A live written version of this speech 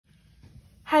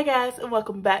Hi guys, and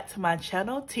welcome back to my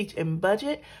channel, Teach and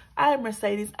Budget. I am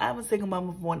Mercedes. I'm a single mom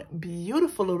of one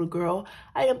beautiful little girl.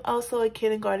 I am also a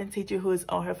kindergarten teacher who is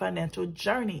on her financial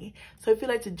journey. So if you'd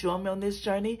like to join me on this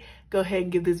journey, go ahead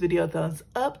and give this video a thumbs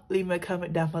up, leave me a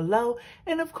comment down below,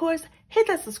 and of course, hit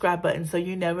that subscribe button so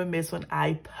you never miss when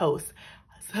I post.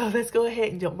 So let's go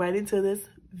ahead and jump right into this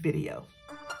video.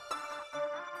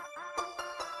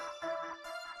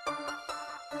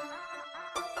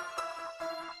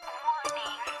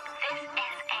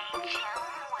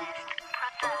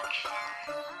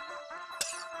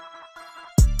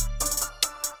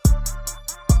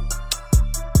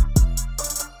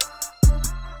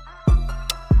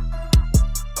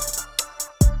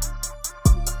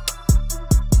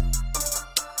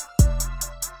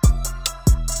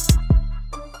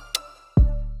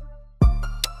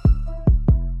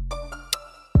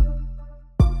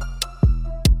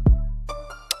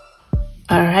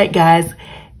 All right, guys,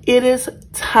 it is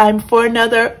time for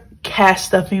another cash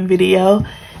stuffing video.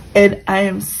 And I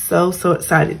am so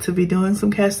excited to be doing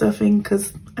some cash stuffing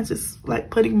because I just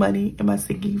like putting money in my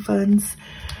sinking funds.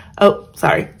 Oh,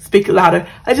 sorry, speak louder.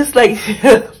 I just like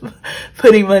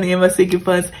putting money in my sinking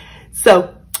funds.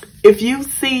 So if you've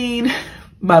seen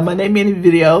my Monday Mini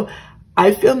video,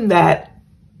 I filmed that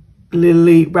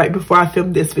literally right before I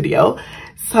filmed this video.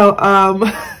 So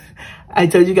I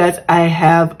told you guys I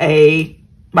have a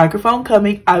microphone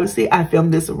coming. Obviously, I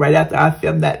filmed this right after I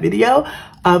filmed that video.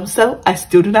 So I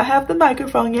still do not have the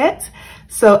microphone yet.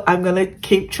 So I'm going to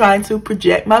keep trying to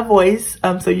project my voice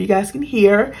so you guys can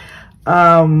hear.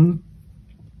 But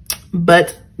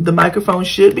the microphone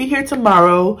should be here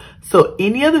tomorrow. So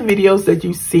any of the videos that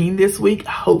you've seen this week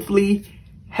hopefully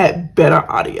had better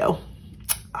audio.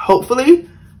 Hopefully,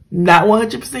 not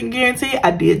 100% guarantee.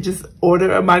 I did just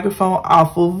order a microphone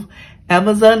off of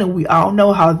Amazon, and we all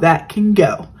know how that can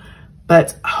go,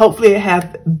 but hopefully it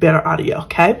have better audio.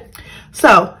 Okay,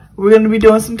 so we're going to be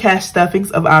doing some cash stuffings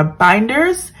of our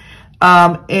binders,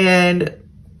 and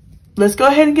let's go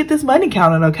ahead and get this money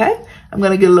counted. Okay, I'm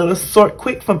going to get a little sort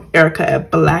quick from Erica at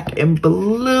Black and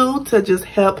Blue to just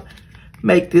help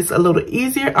make this a little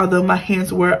easier, although my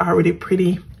hands were already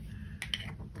pretty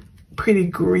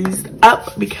greased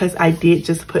up because I did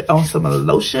just put on some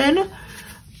lotion.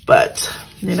 But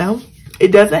you know,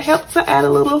 it doesn't help to add a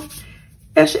little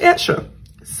extra.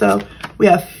 So we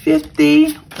have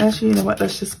 50. Actually, you know what?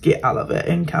 Let's just get all of it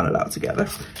and count it out together.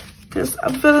 Because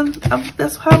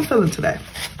that's how I'm feeling today.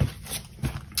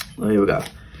 Well, here we go.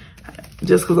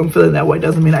 Just because I'm feeling that way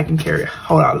doesn't mean I can carry a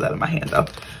whole lot of that in my hand though. All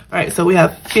right, so we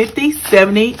have 50,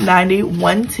 70, 90,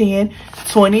 110,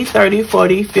 20, 30,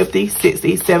 40, 50,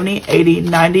 60, 70, 80,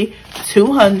 90,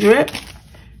 200,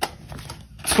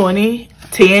 20,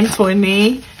 10,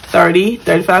 20, 30,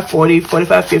 35, 40,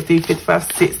 45, 50,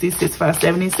 55, 60, 65,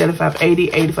 70, 75,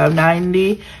 80, 85,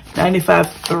 90, 95,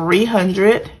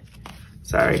 300.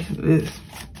 Sorry,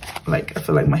 I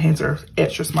feel like my hands are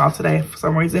extra small today for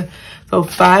some reason. So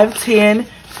 5, 10,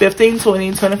 15,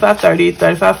 20, 25, 30,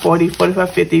 35, 40,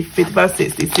 45, 50, 55,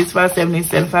 60, 65, 70,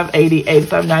 75, 80,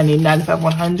 85, 90, 95,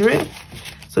 100.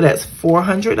 So that's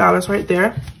 $400 right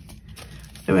there.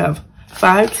 Then we have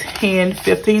 5, 10,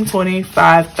 15,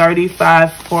 25,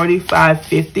 35, 45,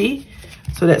 50.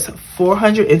 So that's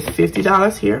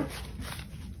 $450 here.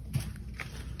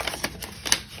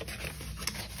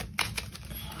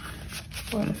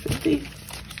 $450.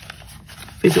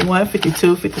 51,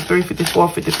 52, 53, 54,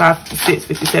 55, 56,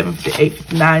 57, 58,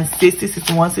 59, 60,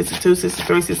 61, 62,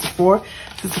 63, 64,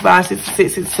 65,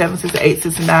 66, 67, 68,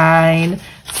 69,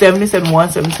 70, 71,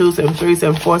 72, 73,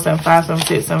 74, 75,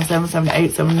 76, 77,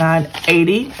 78, 79,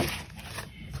 80,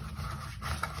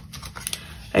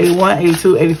 81,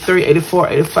 82, 83, 84,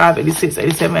 85, 86,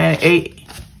 87, 88,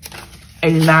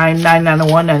 89, 90,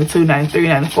 91, 92, 93,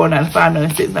 94, 95,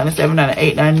 96, 97,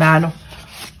 98, 99,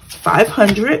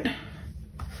 500.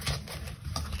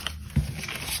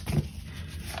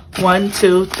 1,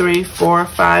 2, 3, 4,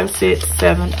 5, 6,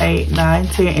 7, 8, 9,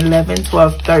 10, 11,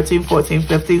 12, 13, 14,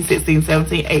 15, 16,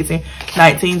 17, 18,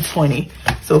 19, 20.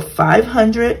 So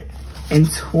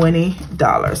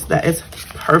 $520. That is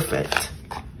perfect.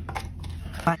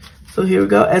 So here we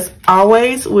go. As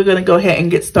always, we're going to go ahead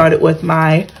and get started with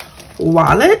my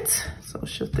wallet. So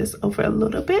shift this over a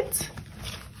little bit.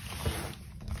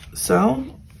 So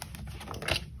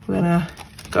we're going to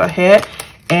go ahead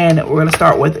and we're going to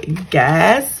start with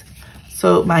gas.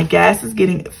 So my gas is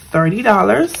getting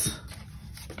 $30.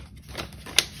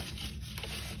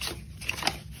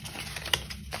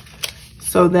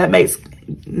 So that makes,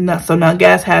 so now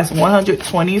gas has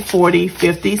 120, 40,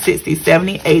 50, 60,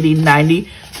 70, 80, 90,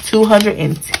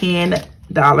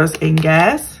 $210 in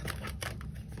gas.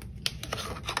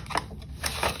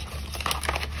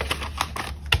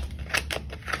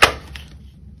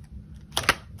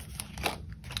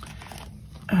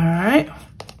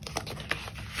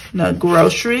 Now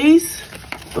groceries.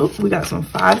 Oop, we got some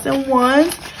 5s and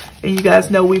 1s. And you guys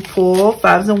know we pull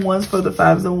 5s and 1s for the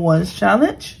 5s and 1s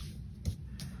challenge.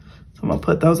 So I'm gonna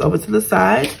put those over to the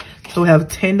side. So we have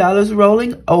 $10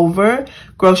 rolling over.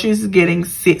 Groceries is getting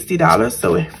 $60,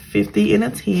 so 50 and a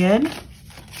 10.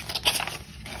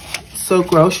 So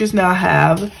groceries now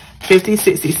have $50,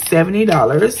 $60,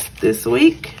 $70 this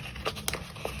week.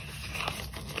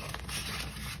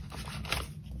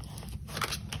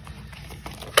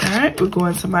 All right, we're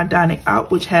going to my dining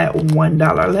out, which had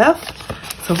 $1 left.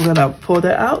 So we're gonna pull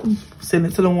that out, send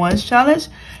it to the 1s challenge.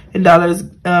 And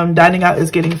dining out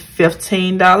is getting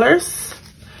 $15.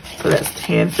 So that's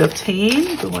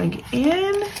 $10.15 going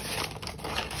in.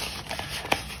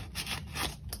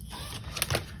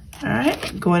 All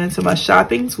right, going into my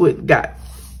shoppings,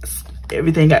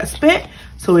 everything got spent.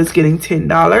 So it's getting $10.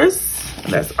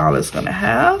 That's all it's gonna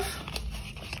have.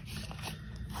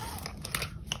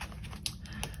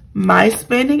 My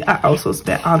spending, I also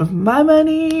spent out of my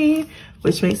money,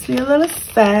 which makes me a little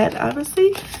sad,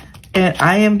 obviously. And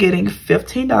I am getting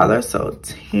 $15, so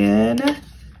 10,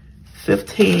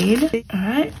 15. All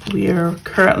right, we are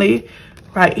currently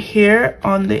right here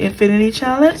on the Infinity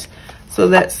Challenge. So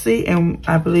let's see, and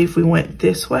I believe we went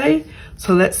this way.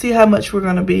 So let's see how much we're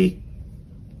gonna be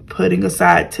putting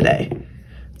aside today.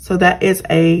 So that is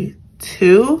a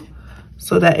 2.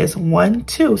 So that is 1,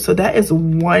 2. So that is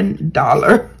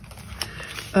 $1.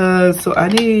 So I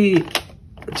need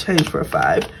change for a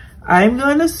 5. I'm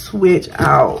gonna switch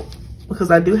out because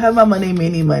I do have my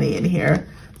mini money in here.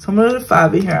 So I'm gonna put a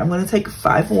 5 in here. I'm gonna take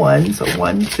 5 1s. So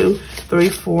 1, 2, 3,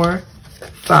 4,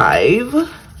 5.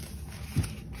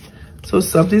 So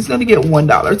something's gonna get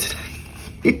 $1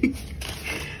 today.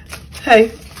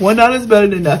 Hey, $1 is better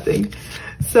than nothing.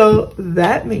 So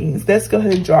that means let's go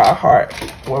ahead and draw our heart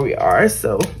where we are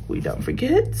so we don't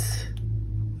forget.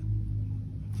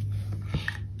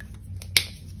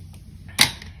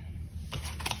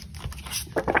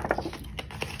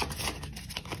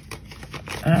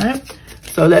 All right,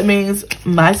 so that means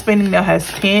my spending now has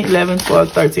 $10, $11,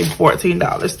 $12, $13,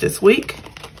 $14 this week.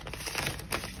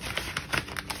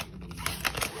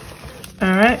 All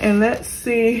right, and let's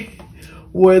see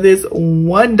where this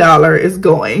 $1 is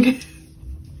going.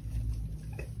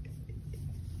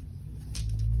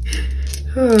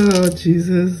 Oh,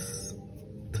 Jesus,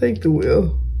 take the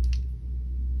wheel.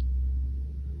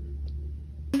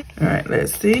 All right,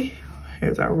 let's see.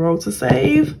 Here's our roll to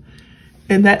save.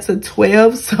 And that's a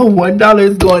 12, so $1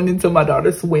 is going into my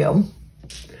daughter's swim.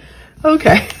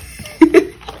 Okay.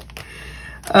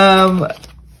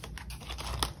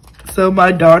 So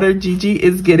my daughter, Gigi,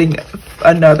 is getting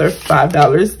another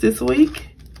 $5 this week.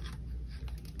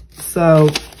 So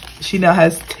she now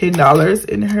has $10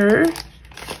 in her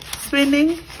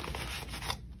spending.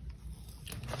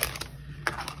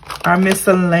 Our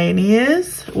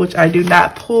miscellaneous, which I do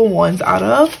not pull ones out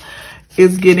of,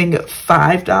 is getting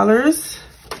 $5.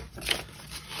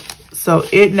 So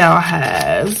it now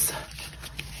has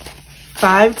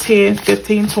 5, 10,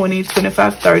 15, 20,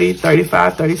 25, 30,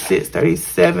 35, 36,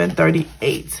 37,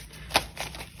 38.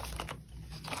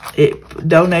 It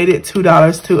donated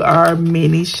 $2 to our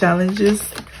mini challenges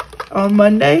on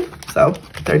Monday. So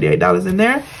 $38 in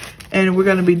there. And we're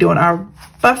gonna be doing our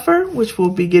buffer, which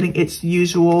will be getting its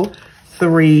usual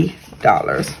 $3.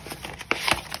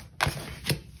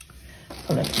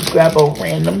 So let's grab a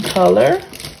random color.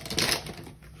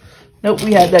 Nope,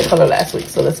 we had that color last week,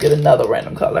 so let's get another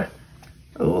random color.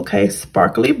 Okay,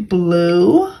 sparkly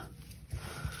blue.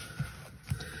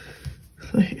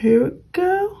 So here we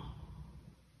go.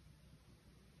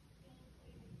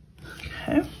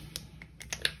 Okay.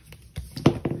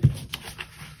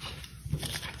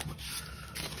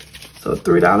 So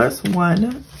 $3,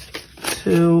 1,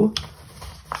 2,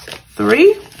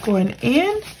 3 going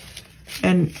in.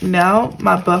 And now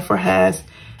my buffer has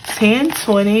 10,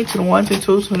 20, 21,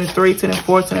 22, 23,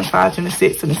 24, 25,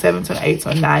 26, 27, 28,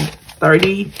 29,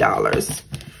 $30.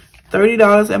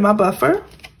 $30 in my buffer,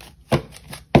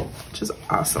 which is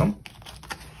awesome.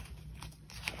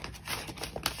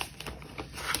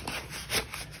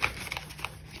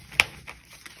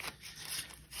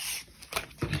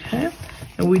 Okay,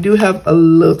 and we do have a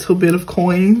little bit of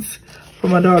coins for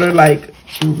my daughter, like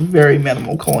very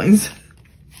minimal coins.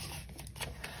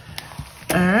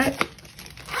 All right.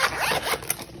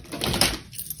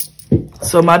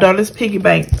 So my daughter's piggy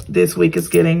bank this week is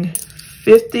getting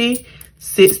 50,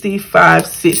 65,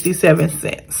 67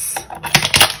 cents.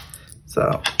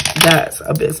 So that's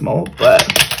abysmal, but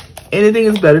anything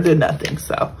is better than nothing.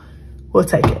 So we'll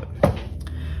take it.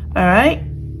 All right.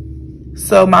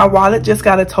 So my wallet just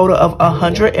got a total of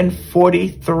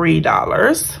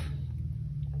 $143.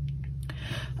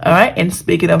 All right, and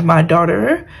speaking of my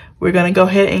daughter, we're gonna go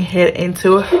ahead and head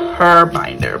into her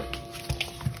binder.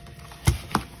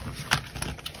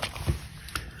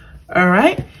 All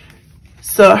right,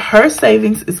 so her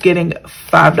savings is getting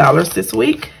 $5 this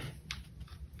week.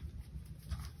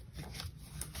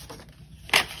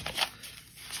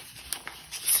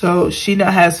 So she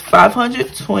now has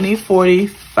 500, 20, 40,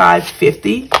 5,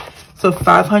 50. So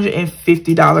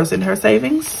 $550 in her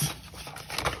savings.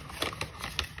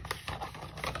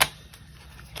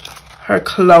 Her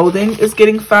clothing is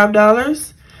getting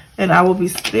 $5. And I will be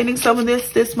spending some of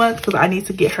this month because I need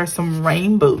to get her some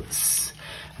rain boots.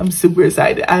 I'm super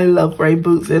excited. I love rain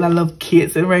boots and I love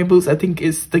kids in rain boots. I think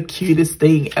it's the cutest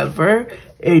thing ever.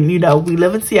 And you know, we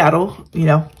live in Seattle, you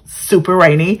know, super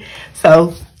rainy.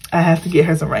 So I have to get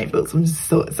her some rain boots. I'm just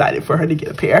so excited for her to get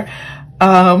a pair.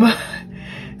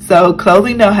 So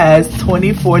clothing now has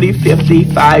 20, 40, 50,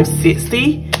 5,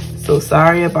 60. So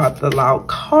sorry about the loud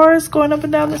cars going up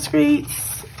and down the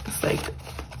streets. It's like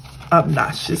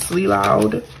obnoxiously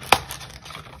loud. All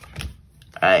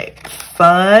right,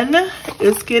 fun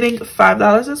is getting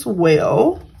 $5 as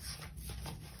well.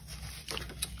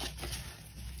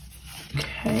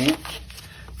 Okay.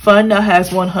 Fun now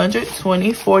has 100,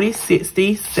 20, 40,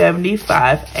 60,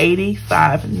 75,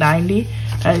 85, 90,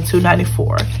 92,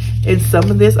 94. And some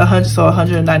of this, 100, so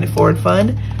 194 in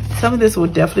fun. Some of this will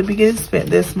definitely be getting spent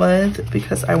this month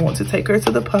because I want to take her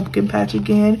to the pumpkin patch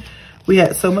again. We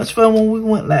had so much fun when we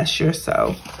went last year,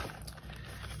 so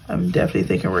I'm definitely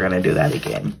thinking we're gonna do that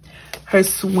again. Her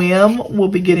swim will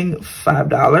be getting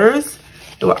 $5.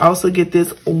 It will also get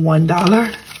this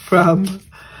 $1 from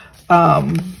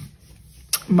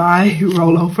my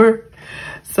rollover.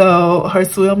 So her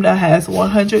swim now has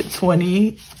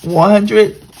 120,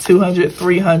 100, 200,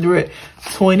 300,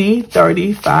 20,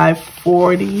 35,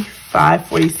 45,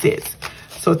 46.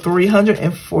 So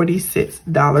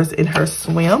 $346 in her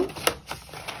swim,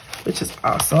 which is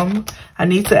awesome. I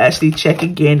need to actually check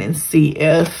again and see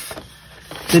if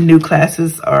the new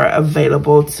classes are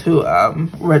available to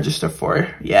register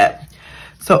for yet.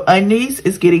 So undies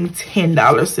is getting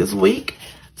 $10 this week.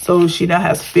 So she now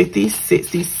has $50,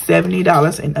 $60,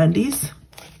 $70 in undies.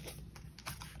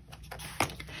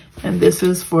 And this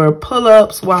is for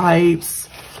pull-ups, wipes,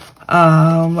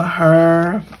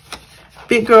 her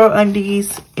big girl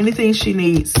undies, anything she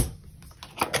needs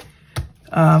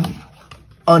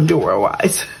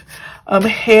underwear-wise.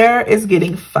 Hair is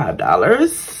getting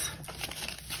 $5.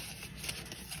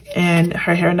 And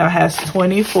her hair now has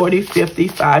 20, 40, 50,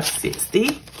 5,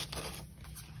 60.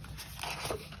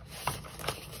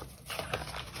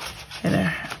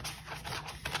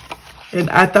 And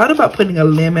I thought about putting a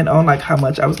limit on like how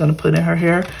much I was going to put in her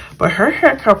hair. But her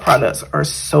hair care products are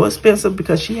so expensive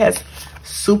because she has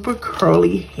super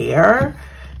curly hair.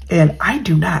 And I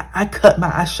do not.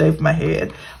 I shave my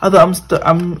head. Although I'm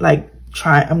going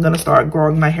to start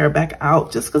growing my hair back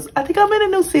out just because I think I'm in a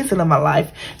new season of my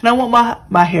life. And I want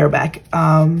my hair back.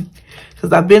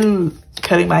 Because I've been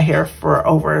cutting my hair for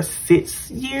over 6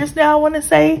 years now, I want to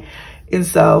say. And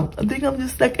so I think I'm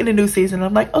just like in a new season.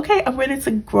 I'm like, okay, I'm ready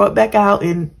to grow it back out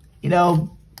and, you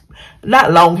know,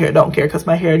 not long hair, don't care because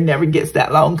my hair never gets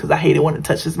that long because I hate it when it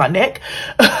touches my neck.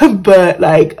 But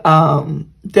like,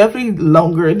 definitely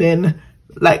longer than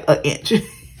like an inch.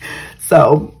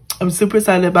 So I'm super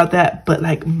excited about that. But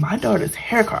like my daughter's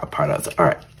hair care products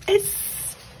are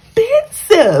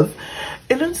expensive.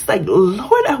 And I'm just like,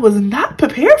 Lord, I was not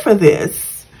prepared for this.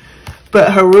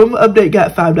 But her room update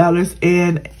got $5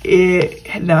 and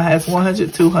it now has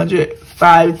 100, 200,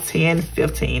 5, 10,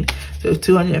 15. So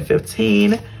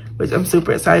 215, which I'm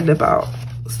super excited about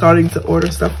starting to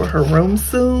order stuff for her room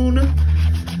soon.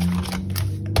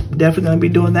 Definitely gonna be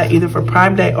doing that either for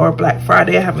Prime Day or Black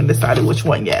Friday. I haven't decided which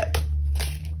one yet.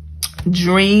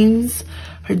 Dreams,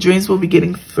 her dreams will be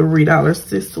getting $3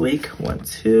 this week. 1,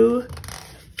 2,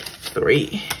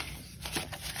 3.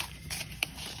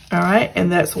 All right, and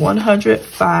that's 100,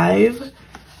 5,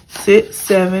 6,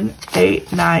 7,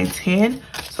 8, 9, 10.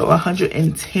 So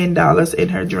 $110 in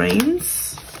her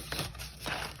dreams.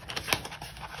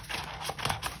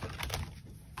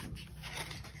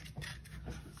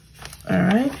 All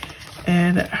right,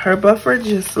 and her buffer,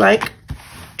 just like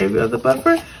every other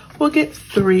buffer, will get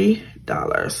 $3.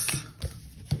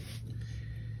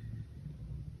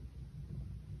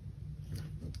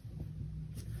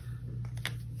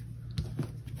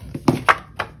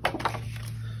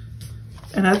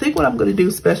 And I think what I'm gonna do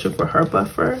special for her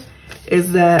buffer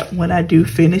is that when I do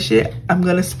finish it, I'm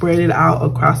gonna spread it out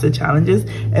across the challenges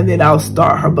and then I'll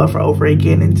start her buffer over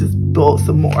again and just build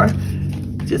some more.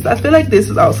 I feel like this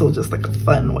is also just like a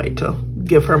fun way to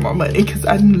give her more money because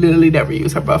I literally never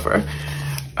use her buffer.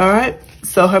 All right,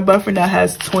 so her buffer now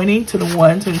has 20,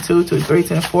 21, 22, 23,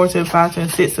 24, 25,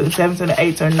 26, 27,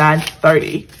 28, 29,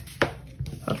 30.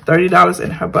 So $30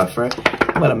 in her buffer.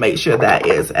 I'm gonna make sure that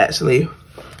is actually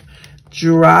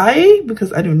dry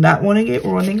because I do not want to get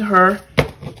ruining her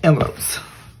envelopes.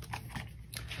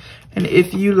 And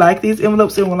if you like these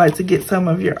envelopes and would like to get some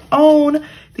of your own,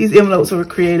 these envelopes were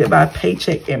created by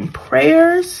Paycheck and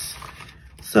Prayers.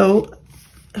 So,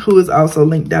 who is also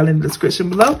linked down in the description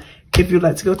below. If you'd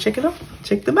like to go check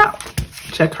them out.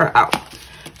 Check her out.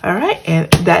 All right,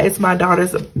 and that is my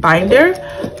daughter's binder.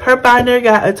 Her binder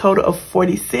got a total of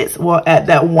 46. Well, add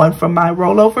that one from my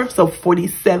rollover, so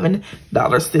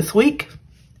 $47 this week.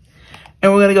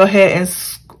 And we're gonna go ahead and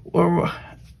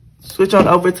switch on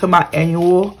over to my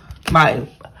annual, my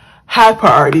high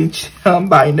priority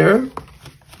binder.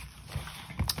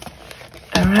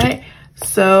 All right,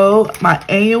 so my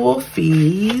annual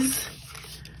fees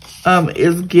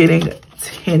is getting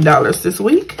 $10 this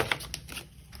week.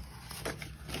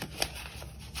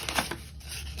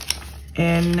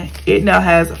 And it now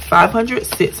has 500,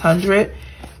 600,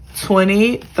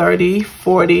 20, 30,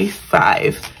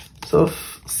 45. So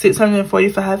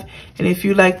 645. And if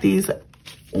you like these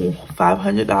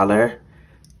 $500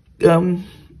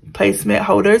 placement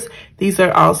holders, these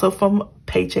are also from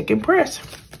Paycheck and Prayers.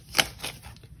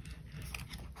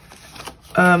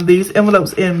 These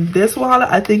envelopes in this wallet,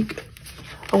 I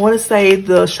want to say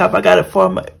the shop I got it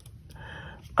from,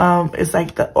 it's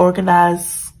like the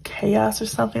Organized Chaos or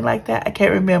something like that. I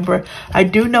can't remember. I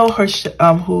do know her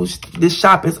who's this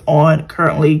shop is on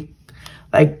currently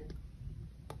like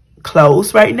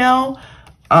closed right now.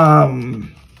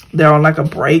 They're on like a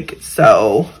break,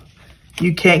 so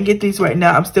you can't get these right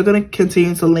now. I'm still gonna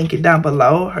continue to link it down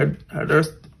below. Her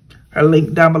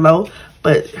link down below,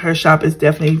 but her shop is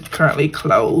definitely currently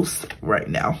closed right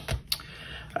now.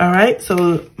 All right,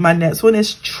 so my next one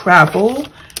is travel.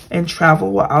 And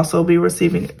travel will also be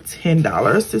receiving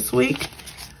 $10 this week.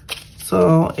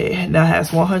 So it now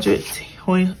has 100,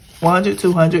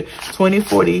 200, 20,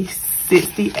 40,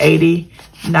 60, 80,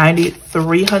 90,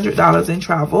 $300 in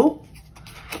travel.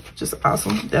 Which is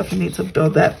awesome. Definitely need to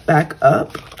build that back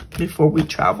up before we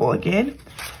travel again.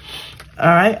 All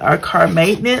right, our car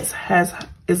maintenance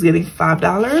is getting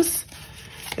 $5.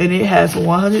 And it has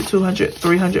 100, 200,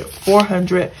 300,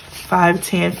 400, 5,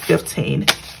 10, 15.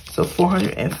 So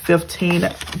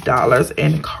 $415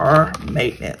 in car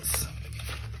maintenance.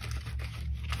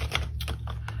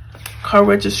 Car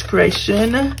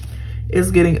registration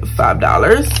is getting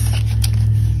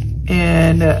 $5.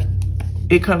 And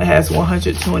it kind of has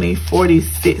 120, 40,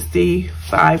 60,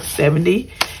 5,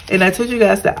 70. And I told you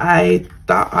guys that I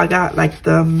thought I got like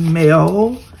the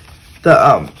mail,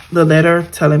 the letter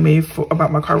telling me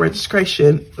about my car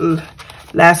registration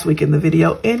last week in the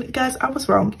video. And guys, I was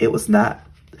wrong. It was not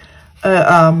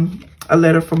a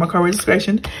letter from my car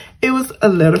registration. It was a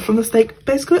letter from the state,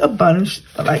 basically a bonus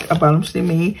to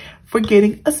me for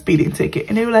getting a speeding ticket.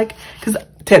 And they were like, because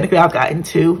technically I've gotten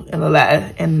 2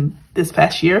 in this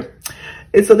past year.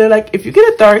 And so they're like, if you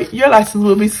get a 3rd, your license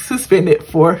will be suspended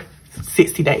for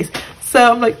 60 days.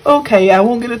 So I'm like, okay, I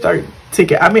won't get a 3rd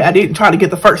ticket. I mean, I didn't try to get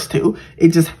the first 2. It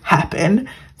just happened.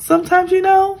 Sometimes, you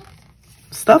know,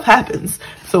 stuff happens.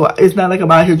 So it's not like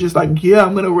I'm out here just like, yeah,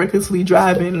 I'm gonna recklessly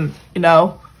drive and, you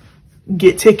know,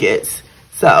 get tickets.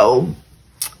 So,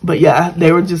 but yeah,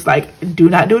 they were just like, do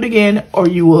not do it again or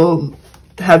you will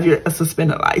have a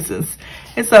suspended license.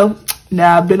 And so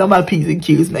now I've been on my P's and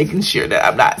Q's making sure that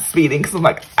I'm not speeding because I'm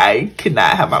like, I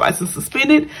cannot have my license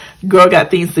suspended. Girl got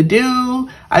things to do.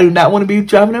 I do not want to be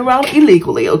driving around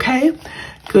illegally, okay?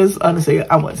 Because honestly,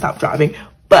 I want to stop driving,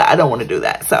 but I don't want to do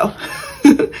that, so.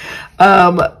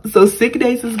 So sick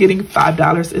days is getting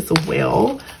 $5 as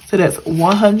well. So that's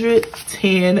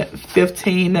 $110,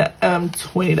 $15,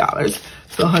 $20.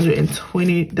 So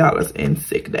 $120 in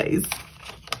sick days.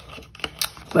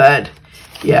 But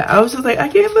yeah, I was just like, I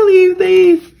can't believe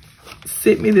they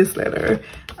sent me this letter.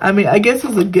 I mean, I guess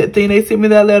it's a good thing they sent me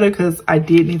that letter because I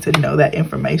did need to know that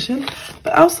information.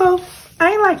 But also,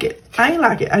 I ain't like it. I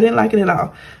didn't like it at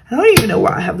all. I don't even know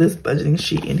why I have this budgeting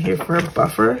sheet in here for a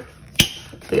buffer.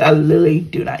 Like, I literally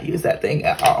do not use that thing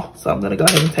at all. So I'm gonna go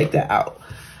ahead and take that out.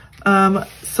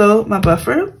 So my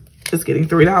buffer is getting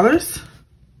 $3.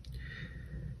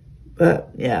 But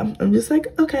yeah, I'm just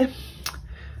like, okay.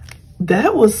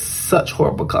 That was such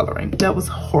horrible coloring. That was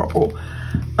horrible.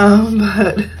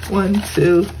 But 1,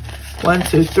 2,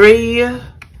 3.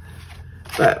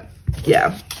 But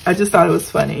yeah, I just thought it was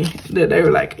funny that they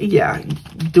were like, yeah,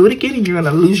 do it again and you're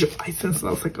gonna lose your license. And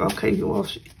I was like, okay, well,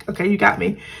 okay, you got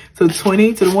me. So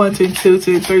 20 to the 1, to the 2,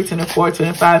 to the 3, to the 4, to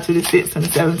the 5, to the 6, to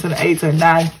the 7, to the 8, to the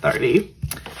 9, 30.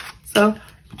 So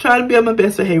try to be on my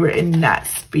best behavior and not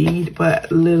speed.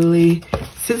 But literally,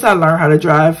 since I learned how to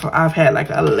drive, I've had like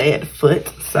a lead foot.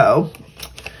 So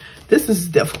this is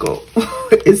difficult.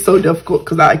 It's so difficult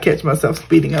because I catch myself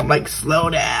speeding. I'm like, slow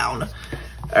down. All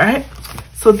right.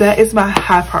 So that is my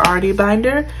high priority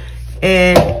binder.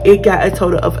 And it got a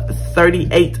total of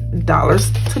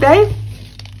 $38 today.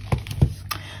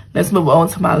 Let's move on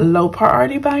to my low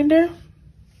priority binder.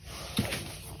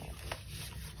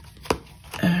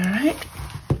 All right.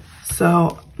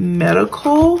 So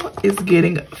medical is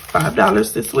getting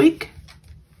 $5 this week.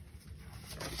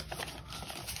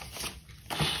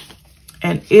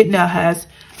 And it now has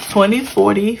 20,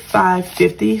 40, 5,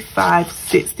 50, 5,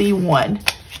 61.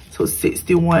 So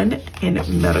 61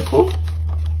 in medical.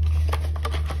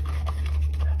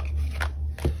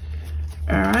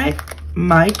 All right.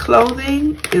 My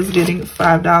clothing is getting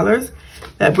 $5.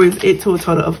 That brings it to a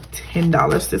total of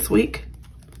 $10 this week.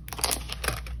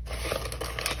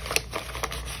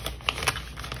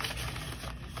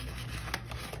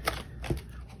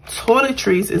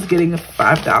 Toiletries is getting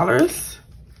 $5.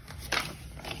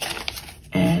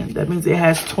 And that means it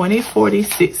has 20, 40,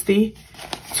 60,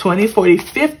 20, 40,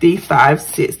 50, 5,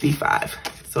 65.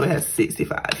 So it has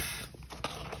 65.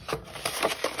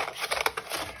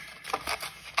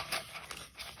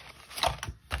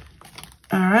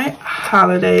 All right,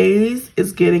 holidays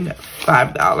is getting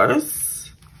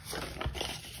 $5.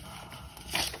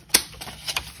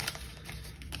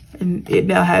 And it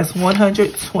now has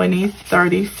 100, 20,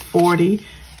 30, 40,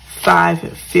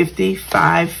 5, 50,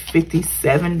 5,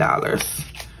 $57.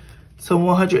 So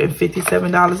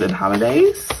 $157 in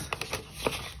holidays.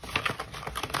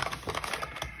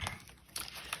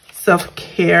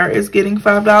 Self-care is getting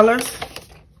 $5.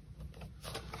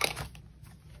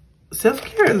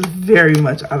 Self-care is very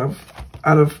much out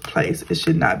of place. It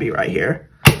should not be right here.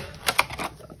 I'm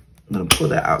gonna pull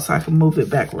that out so I can move it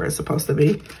back where it's supposed to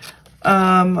be.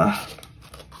 And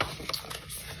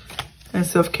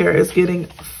self-care is getting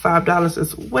 $5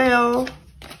 as well.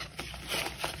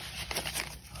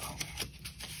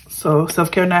 So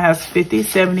self-care now has 50,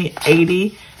 70,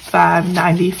 80, 5,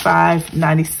 95,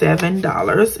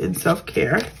 $97 in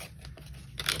self-care.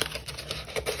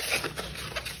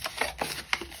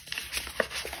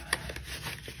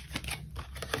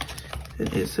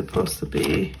 It is supposed to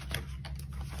be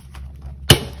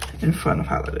in front of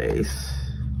holidays.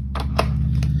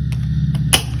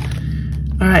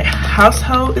 All right,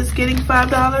 household is getting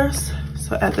 $5.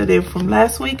 So after the from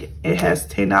last week, it has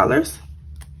 $10.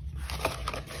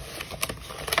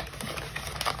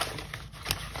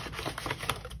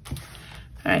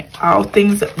 All right, all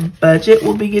things budget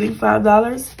will be getting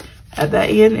 $5 at that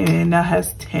end, and it now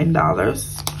has $10.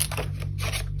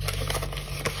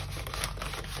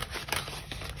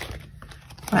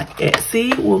 My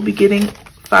Etsy will be getting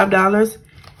 $5.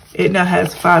 It now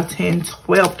has $5, $10,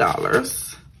 $12.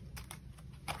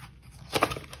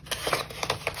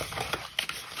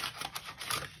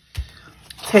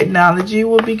 Technology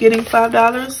will be getting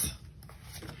 $5.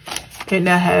 It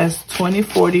now has 20,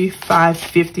 40, 5,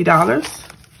 $50.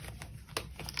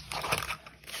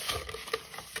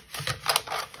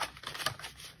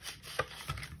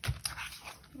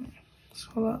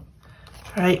 Hold up.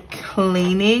 All right,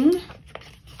 cleaning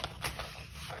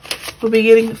will be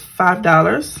getting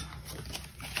 $5.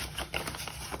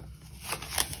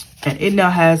 And it now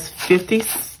has 50,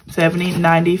 70,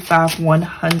 95,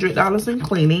 $100 in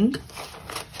cleaning.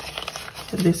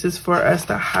 And this is for us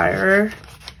to hire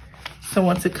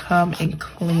someone to come and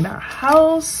clean our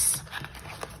house.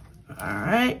 All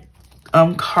right.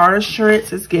 Car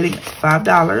insurance is getting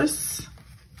 $5.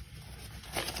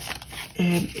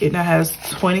 And it now has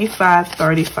 25,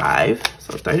 35.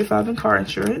 So 35 in car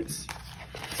insurance.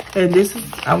 And this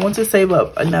is, I want to save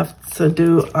up enough to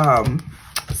do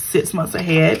 6 months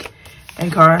ahead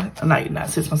in car, like not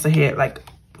 6 months ahead, like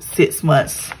 6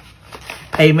 months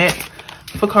payment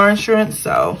for car insurance.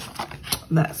 So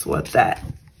that's what that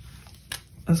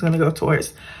is gonna go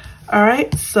towards. All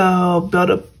right, so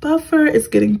build-up buffer is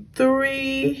getting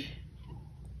 3.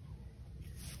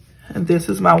 And this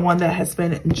is my one that has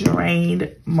been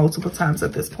drained multiple times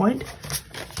at this point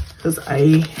because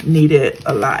I needed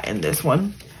a lot in this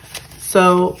one.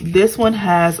 So this one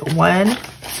has $1,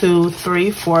 $2,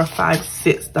 $3, $4, $5,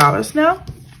 $6 now.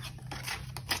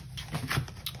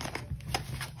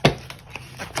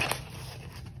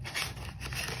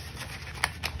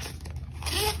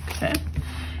 Okay.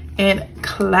 And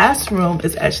classroom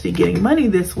is actually getting money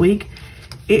this week.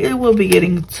 It will be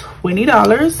getting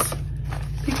 $20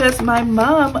 because my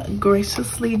mom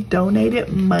graciously donated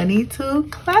money to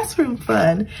classroom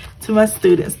fund to my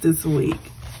students this week.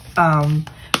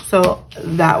 So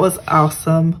that was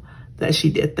awesome that she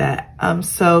did that.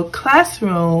 So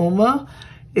Classroom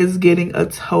is getting a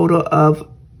total of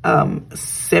low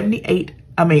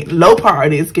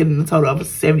priority is getting a total of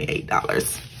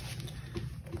 $78.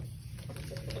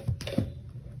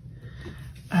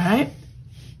 All right,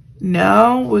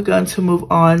 now we're going to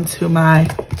move on to my,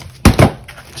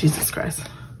 Jesus Christ.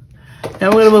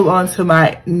 Now we're gonna move on to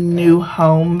my new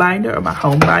home binder, or my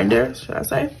home binder, should I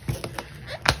say.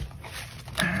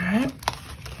 All right.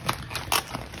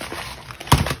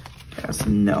 You guys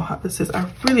know how this is. I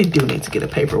really do need to get a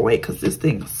paperweight because this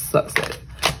thing sucks at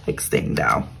like staying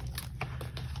down.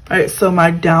 All right, so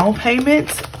my down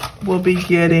payment will be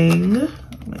getting,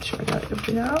 make sure I got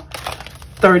everything out,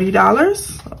 $30,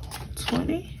 so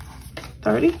 20,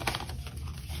 30.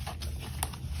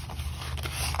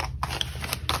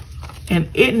 And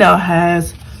it now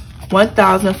has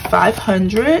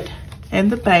 $1,500 in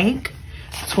the bank,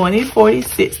 20, 40,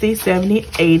 60, 70,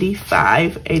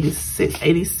 85, 86,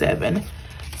 87.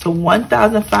 So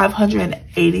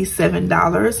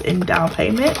 $1,587 in down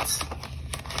payment.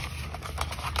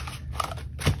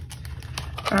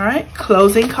 All right,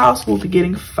 closing costs will be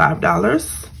getting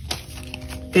 $5.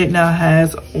 It now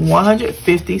has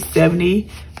 150, 70,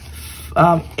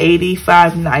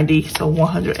 85, 90, so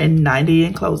 190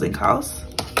 in closing costs.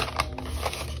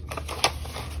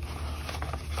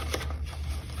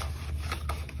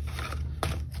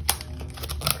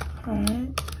 All right.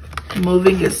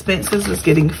 Moving expenses is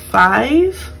getting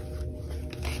 $5.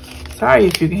 Sorry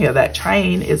if you can hear that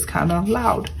train, it's kind of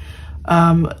loud.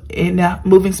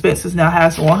 Moving expenses now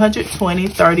has 120,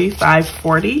 35,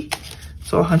 40,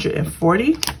 so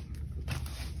 140.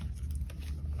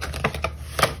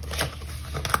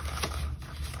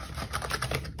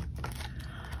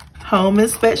 Home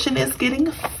inspection is getting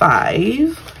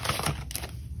 $5.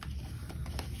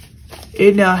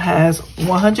 It now has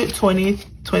 120,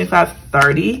 25,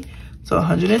 30, so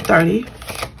 130.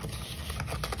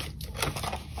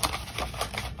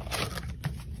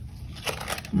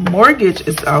 Mortgage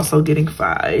is also getting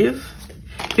 $5.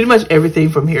 Pretty much everything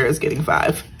from here is getting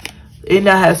 $5. It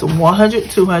now has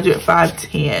 100, 200,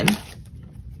 510.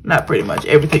 Not pretty much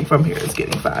everything from here is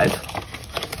getting $5.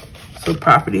 So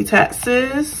property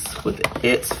taxes with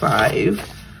its $5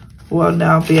 will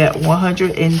now be at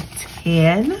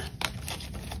 110.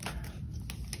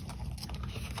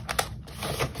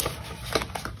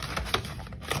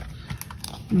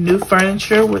 New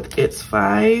furniture with its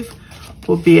 $5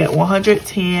 will be at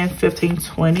 110, 15,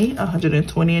 20,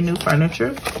 120 in new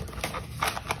furniture.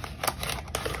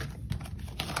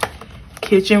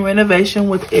 Kitchen renovation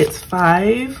with its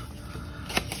 $5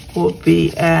 will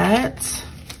be at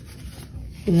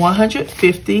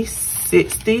 150,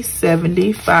 60,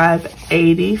 75,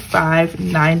 85,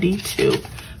 92.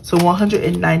 So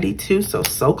 192, so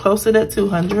close to that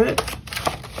 200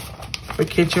 for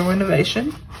kitchen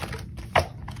renovation.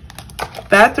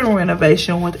 Bathroom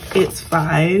renovation with its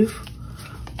 $5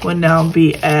 will now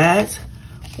be at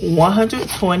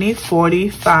 120,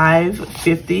 45,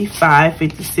 55,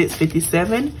 56,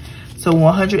 57. So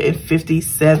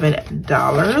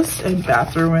 $157 in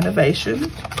bathroom renovation.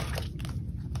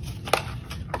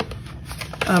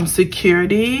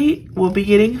 Security will be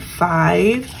getting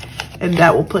 $5, and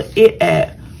that will put it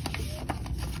at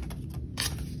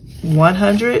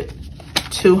 100,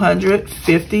 200,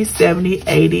 50, 70,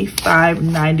 85,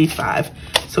 95.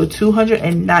 So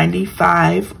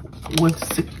 295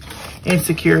 in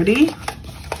security.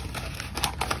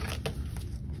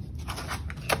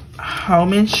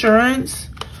 Home insurance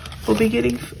will be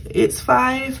getting its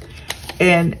 $5,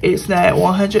 and it's now at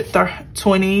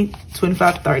 120,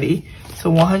 25, 30. So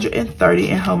 130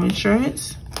 in home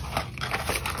insurance.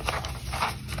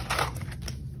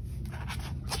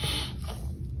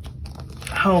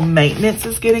 Home maintenance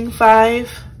is getting $5.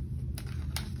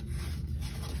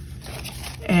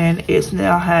 And it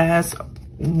now has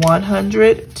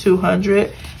 100,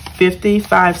 200,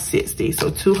 55, 60.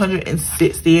 So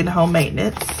 260 in home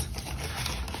maintenance.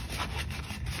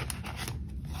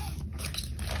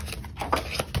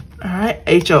 All right,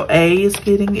 HOA is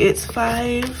getting its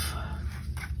 $5.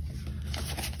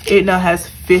 It now has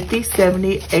 50,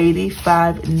 70,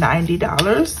 85,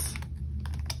 $90.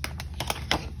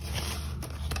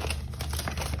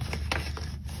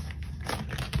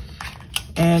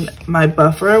 And my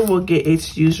buffer will get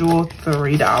its usual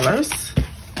 $3.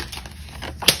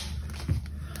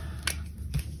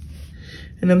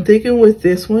 And I'm thinking with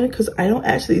this one, because I don't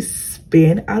actually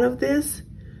spend out of this.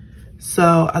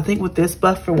 So I think with this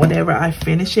buffer, whenever I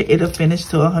finish it, it'll finish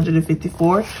to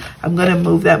 154. I'm gonna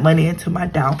move that money into my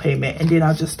down payment, and then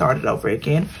I'll just start it over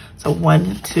again. So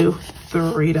 $1, $2,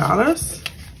 $3.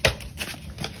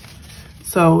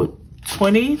 So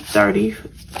 20, 30,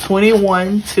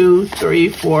 21, 2, 3,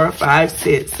 4, 5,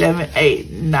 6, 7,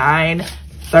 8, 9,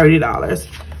 $30.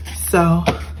 So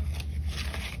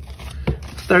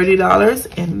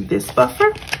 $30 in this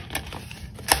buffer.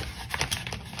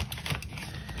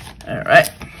 All right.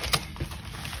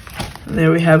 And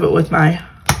there we have it with my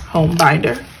home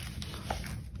binder.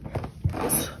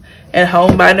 And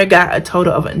home binder got a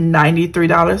total of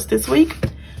 $93 this week.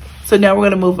 So now we're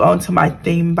gonna move on to my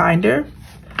theme binder.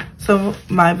 So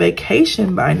my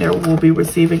vacation binder will be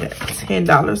receiving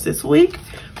 $10 this week,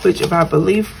 which if I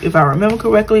remember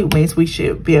correctly, means we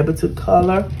should be able to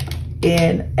color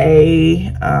in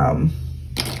a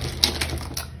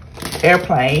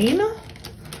airplane,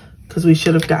 because we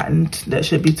should have gotten, that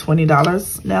should be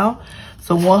 $20 now.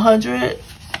 So 100,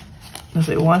 let's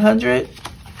say 100,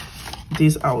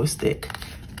 these always stick.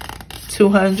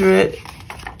 200,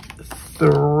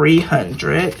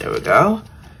 300, there we go.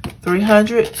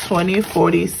 300, 20,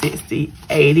 40, 60,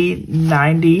 80,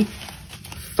 90,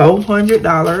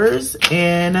 $400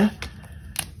 in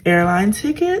airline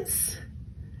tickets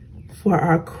for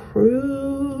our cruise.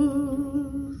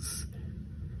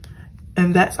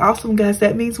 And that's awesome, guys.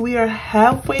 That means we are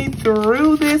halfway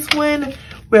through this one.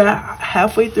 We're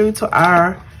halfway through to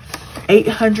our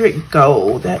 800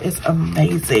 goal. That is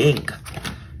amazing.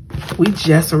 We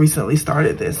just recently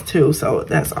started this too, so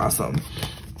that's awesome.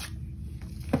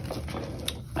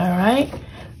 All right,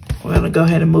 we're gonna go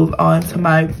ahead and move on to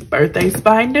my birthday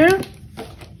binder.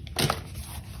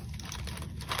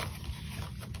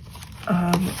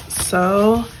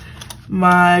 So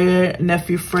my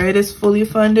nephew Fred is fully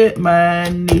funded. My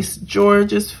niece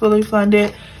George is fully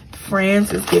funded.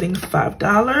 Friends is getting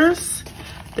 $5.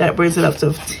 That brings it up to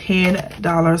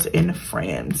 $10 in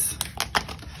Friends.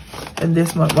 And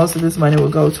this month, most of this money will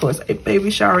go towards a baby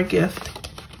shower gift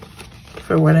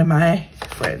for one of my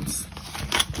friends.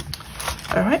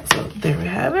 All right, so there we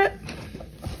have it.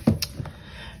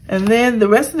 And then the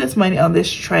rest of this money on this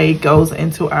tray goes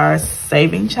into our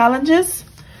saving challenges.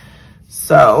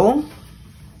 So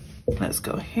let's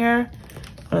go here.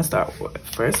 I'm gonna start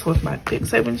first with my big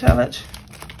saving challenge.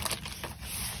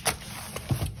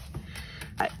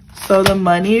 So the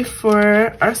money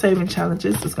for our saving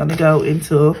challenges is gonna go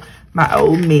into my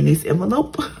old minis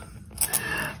envelope.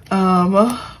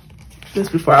 This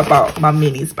before I bought my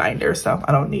minis binder, so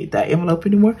I don't need that envelope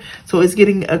anymore. So it's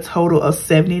getting a total of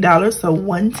 $70. So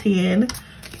 110,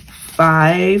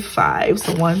 5 5.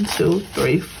 So 1, 2,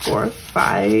 3, 4,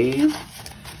 5.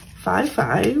 5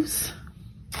 5s.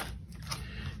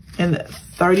 And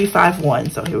 35 1.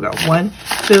 So here we go. 1,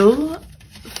 2,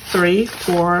 3,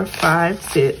 4, 5,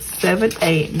 6, 7,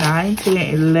 8, 9, 10,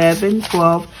 11,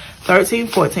 12, 13,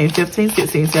 14, 15,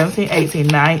 16, 17, 18,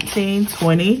 19,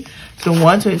 20,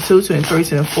 21, 22, 23,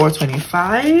 24,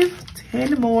 25,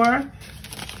 10 more,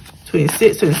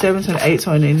 26, 27, 28,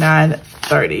 29,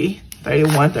 30,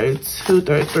 31, 32,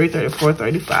 33, 34,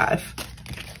 35.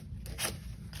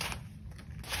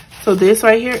 So this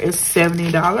right here is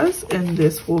 $70, and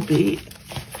this will be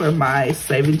for my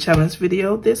saving challenge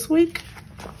video this week.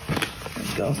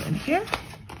 It goes in here.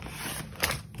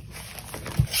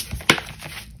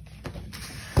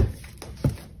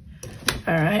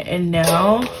 All right, and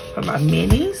now for my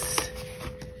minis.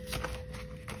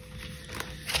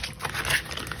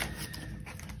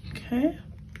 Okay.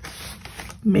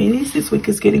 Minis this week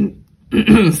is getting,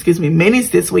 excuse me, minis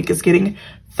this week is getting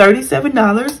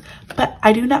 $37, but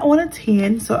I do not want a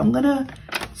 10, so I'm gonna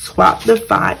swap the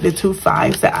 2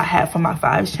 5s that I have for my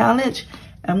 5s challenge.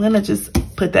 I'm gonna just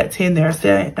put that 10 there.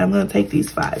 So I'm gonna take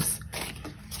these 5s.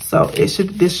 So this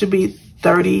should be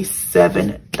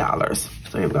 $37.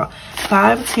 So here we go.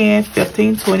 5, 10,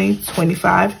 15, 20,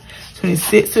 25,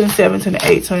 26, 27,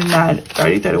 28, 29,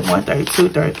 30, 31, 32,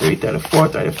 33, 34,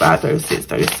 35, 36,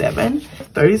 37.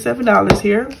 $37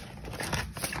 here.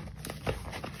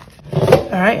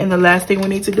 All right, and the last thing we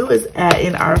need to do is add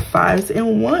in our 5s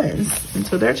and 1s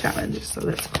into their challenges. So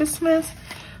that's Christmas.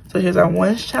 So here's our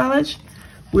 1s challenge.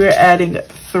 We're adding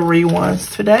 3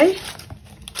 1s today.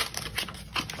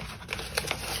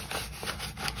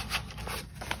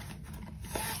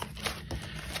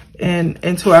 And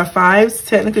into our 5s,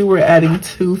 technically we're adding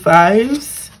 2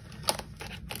 5s,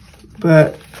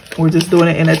 but we're just doing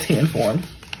it in a 10 form.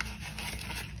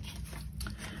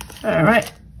 All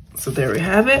right, so there we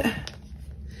have it.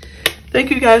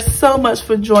 Thank you guys so much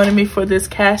for joining me for this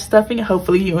cash stuffing.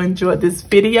 Hopefully you enjoyed this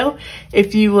video.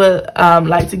 If you would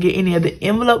like to get any of the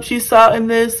envelopes you saw in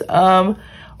this,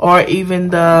 or even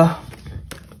the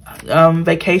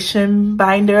vacation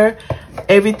binder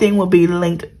Everything will be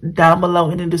linked down below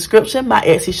in the description. My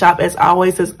Etsy shop, as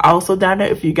always, is also down there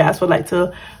if you guys would like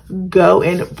to go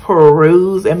and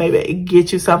peruse and maybe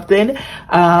get you something.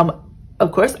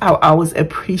 Of course, I'll always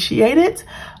appreciate it.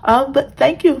 But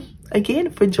thank you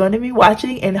again for joining me,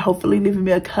 watching, and hopefully leaving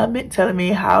me a comment telling me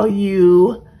how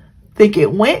you think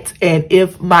it went, and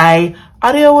if my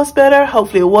audio was better.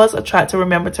 Hopefully it was. I tried to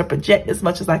remember to project as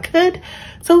much as I could.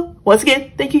 So once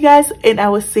again, thank you guys, and I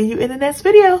will see you in the next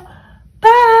video.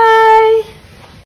 Bye.